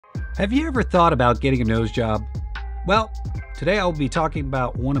Have you ever thought about getting a nose job? Well, today I'll be talking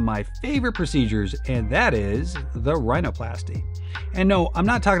about one of my favorite procedures, and that is the rhinoplasty. And no, I'm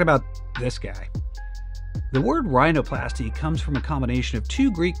not talking about this guy. The word rhinoplasty comes from a combination of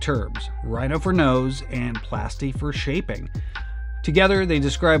two Greek terms, rhino for nose and plasty for shaping. Together, they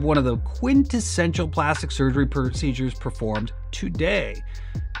describe one of the quintessential plastic surgery procedures performed today.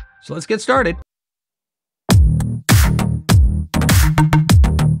 So let's get started.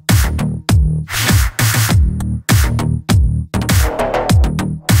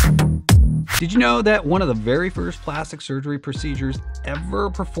 Did you know that one of the very first plastic surgery procedures ever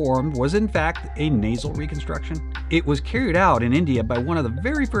performed was in fact a nasal reconstruction? It was carried out in India by one of the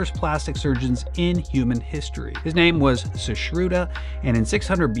very first plastic surgeons in human history. His name was Sushruta, and in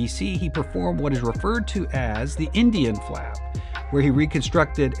 600 BC he performed what is referred to as the Indian flap, where he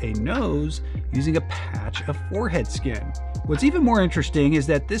reconstructed a nose using a patch of forehead skin. What's even more interesting is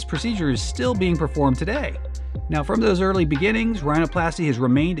that this procedure is still being performed today. Now, from those early beginnings, rhinoplasty has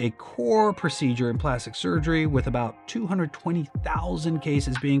remained a core procedure in plastic surgery, with about 220,000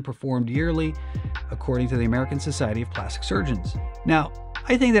 cases being performed yearly, according to the American Society of Plastic Surgeons. Now,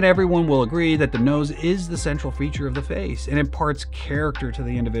 I think that everyone will agree that the nose is the central feature of the face and imparts character to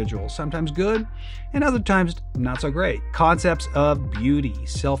the individual, sometimes good and other times not so great. Concepts of beauty,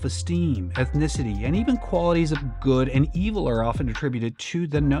 self-esteem, ethnicity, and even qualities of good and evil are often attributed to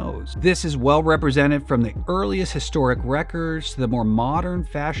the nose. This is well represented from the earliest historic records to the more modern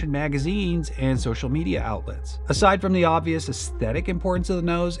fashion magazines and social media outlets. Aside from the obvious aesthetic importance of the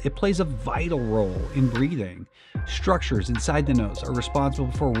nose, it plays a vital role in breathing. Structures inside the nose are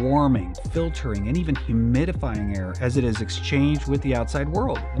responsible for warming, filtering, and even humidifying air as it is exchanged with the outside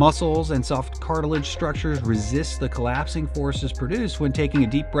world. Muscles and soft cartilage structures resist the collapsing forces produced when taking a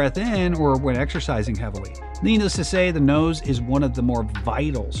deep breath in or when exercising heavily. Needless to say, the nose is one of the more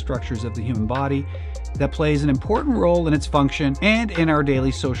vital structures of the human body that plays an important role in its function and in our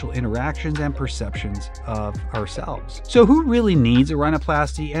daily social interactions and perceptions of ourselves. So who really needs a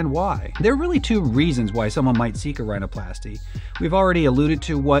rhinoplasty and why? There are really two reasons why someone might seek a rhinoplasty. We've already alluded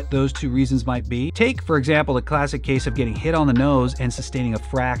to what those two reasons might be. Take, for example, the classic case of getting hit on the nose and sustaining a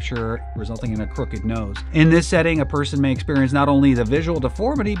fracture, resulting in a crooked nose. In this setting, a person may experience not only the visual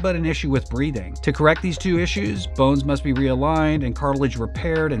deformity, but an issue with breathing. To correct these two issues, bones must be realigned and cartilage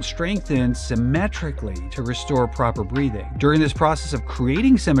repaired and strengthened symmetrically to restore proper breathing. During this process of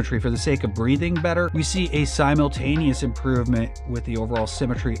creating symmetry for the sake of breathing better, we see a simultaneous improvement with the overall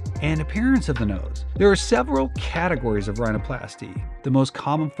symmetry and appearance of the nose. There are several categories of rhinoplasty. The most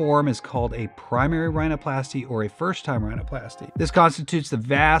common form is called a primary rhinoplasty or a first-time rhinoplasty. This constitutes the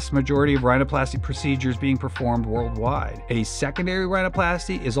vast majority of rhinoplasty procedures being performed worldwide. A secondary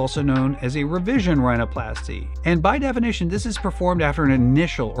rhinoplasty is also known as a revision rhinoplasty, and by definition, this is performed after an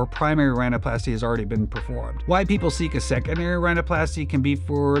initial or primary rhinoplasty has already been performed. Why people seek a secondary rhinoplasty can be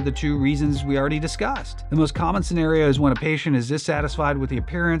for the two reasons we already discussed. The most common scenario is when a patient is dissatisfied with the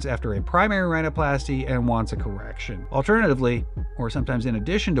appearance after a primary rhinoplasty and wants a correction. Alternatively, or sometimes in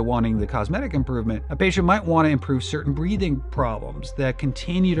addition to wanting the cosmetic improvement, a patient might want to improve certain breathing problems that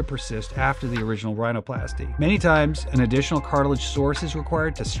continue to persist after the original rhinoplasty. Many times, an additional cartilage source is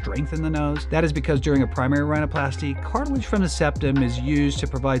required to strengthen the nose. That is because during a primary rhinoplasty, cartilage from the septum is used to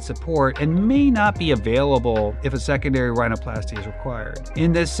provide support and may not be available if a secondary rhinoplasty is required.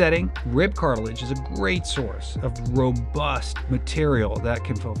 In this setting, rib cartilage is a great source of robust material that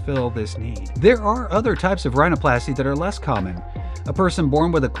can fulfill this need. There are other types of rhinoplasty that are less common. A person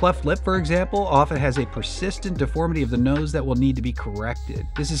born with a cleft lip, for example, often has a persistent deformity of the nose that will need to be corrected.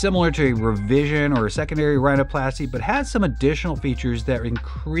 This is similar to a revision or a secondary rhinoplasty, but has some additional features that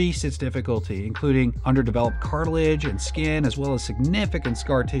increase its difficulty, including underdeveloped cartilage and skin, as well as significant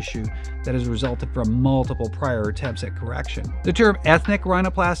scar tissue that has resulted from multiple prior attempts at correction. The term ethnic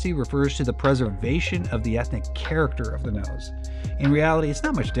rhinoplasty refers to the preservation of the ethnic character of the nose. In reality, it's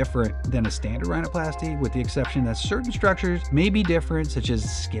not much different than a standard rhinoplasty, with the exception that certain structures may be different, such as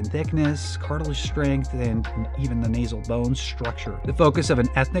skin thickness, cartilage strength, and even the nasal bone structure. The focus of an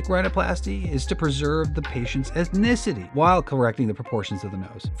ethnic rhinoplasty is to preserve the patient's ethnicity while correcting the proportions of the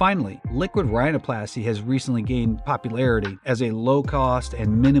nose. Finally, liquid rhinoplasty has recently gained popularity as a low-cost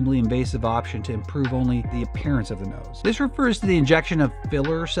and minimally invasive option to improve only the appearance of the nose. This refers to the injection of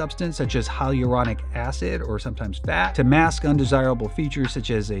filler substance such as hyaluronic acid or sometimes fat to mask undesirable features such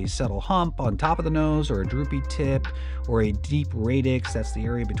as a subtle hump on top of the nose or a droopy tip or a deep radix, that's the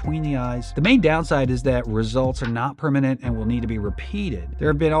area between the eyes. The main downside is that results are not permanent and will need to be repeated. There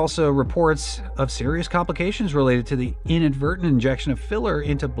have been also reports of serious complications related to the inadvertent injection of filler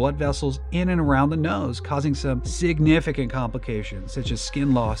into blood vessels in and around the nose, causing some significant complications such as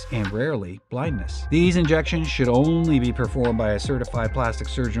skin loss and rarely blindness. These injections should only be performed by a certified plastic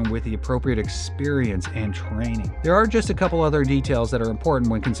surgeon with the appropriate experience and training. There are just a couple other details that are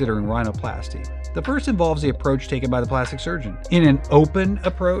important when considering rhinoplasty. The first involves the approach taken by the plastic surgeon. In an open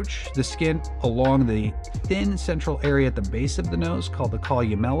approach, the skin along the thin central area at the base of the nose, called the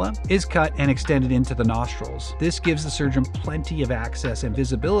columella, is cut and extended into the nostrils. This gives the surgeon plenty of access and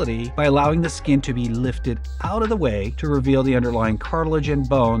visibility by allowing the skin to be lifted out of the way to reveal the underlying cartilage and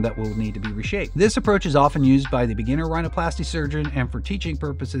bone that will need to be reshaped. This approach is often used by the beginner rhinoplasty surgeon and for teaching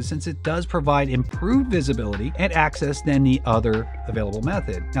purposes, since it does provide improved visibility and access than the other available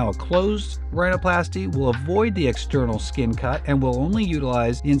method. Now, a closed rhinoplasty will avoid the external skin cut and will only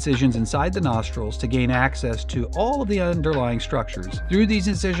utilize the incisions inside the nostrils to gain access to all of the underlying structures. Through these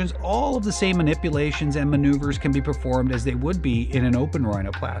incisions, all of the same manipulations and maneuvers can be performed as they would be in an open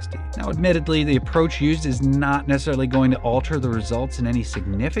rhinoplasty. Now, admittedly, the approach used is not necessarily going to alter the results in any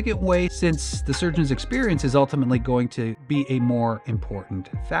significant way, since the surgeon's experience is ultimately going to be a more important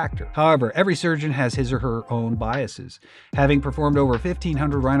factor. However, every surgeon has his or her own biases. Having performed over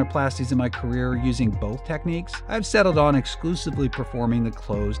 1,500 rhinoplasties in my career using both techniques, I've settled on exclusively performing the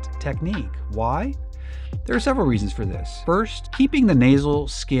closed technique. Why? There are several reasons for this. First, keeping the nasal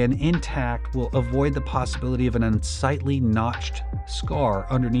skin intact will avoid the possibility of an unsightly notched scar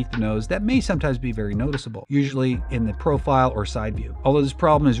underneath the nose that may sometimes be very noticeable, usually in the profile or side view. Although this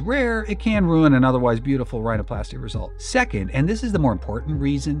problem is rare, it can ruin an otherwise beautiful rhinoplasty result. Second, and this is the more important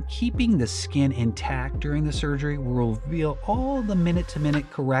reason, keeping the skin intact during the surgery will reveal all the minute-to-minute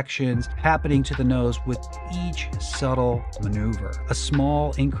corrections happening to the nose with each subtle maneuver. A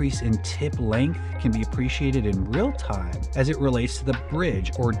small increase in tip length can be appreciated in real time as it relates to the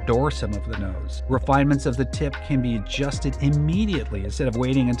bridge or dorsum of the nose. Refinements of the tip can be adjusted immediately instead of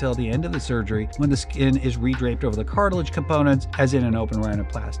waiting until the end of the surgery when the skin is redraped over the cartilage components, as in an open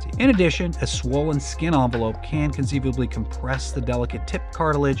rhinoplasty. In addition, a swollen skin envelope can conceivably compress the delicate tip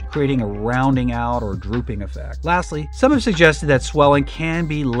cartilage, creating a rounding out or drooping effect. Lastly, some have suggested that swelling can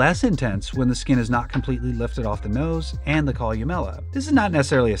be less intense when the skin is not completely lifted off the nose and the columella. This is not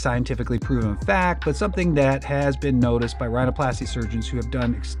necessarily a scientifically proven fact, but something that has been noticed by rhinoplasty surgeons who have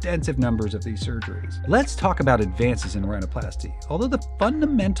done extensive numbers of these surgeries. Let's talk about advances in rhinoplasty. Although the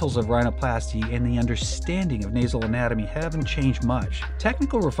fundamentals of rhinoplasty and the understanding of nasal anatomy haven't changed much,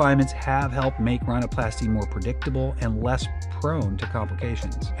 technical refinements have helped make rhinoplasty more predictable and less prone to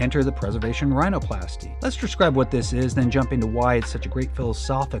complications. Enter the preservation rhinoplasty. Let's describe what this is, then jump into why it's such a great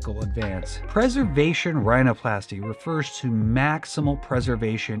philosophical advance. Preservation rhinoplasty refers to maximal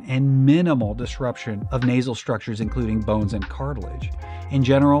preservation and minimal disruption of nasal structures, including bones and cartilage. In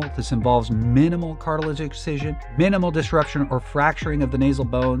general, this involves minimal cartilage excision, minimal disruption or fracturing of the nasal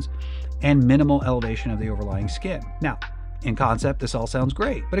bones, and minimal elevation of the overlying skin. Now, in concept, this all sounds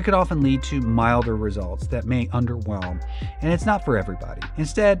great, but it could often lead to milder results that may underwhelm, and it's not for everybody.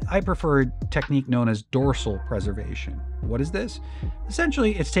 Instead, I prefer a technique known as dorsal preservation. What is this?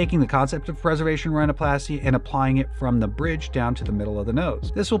 Essentially, it's taking the concept of preservation rhinoplasty and applying it from the bridge down to the middle of the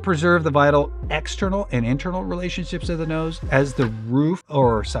nose. This will preserve the vital external and internal relationships of the nose as the roof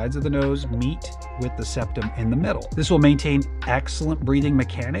or sides of the nose meet with the septum in the middle. This will maintain excellent breathing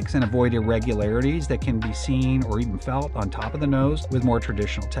mechanics and avoid irregularities that can be seen or even felt on top of the nose with more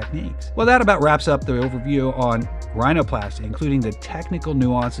traditional techniques. Well, that about wraps up the overview on rhinoplasty, including the technical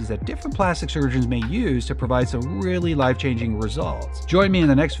nuances that different plastic surgeons may use to provide some really life-changing results. Join me in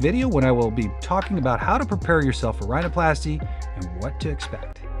the next video when I will be talking about how to prepare yourself for rhinoplasty and what to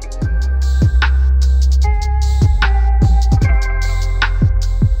expect.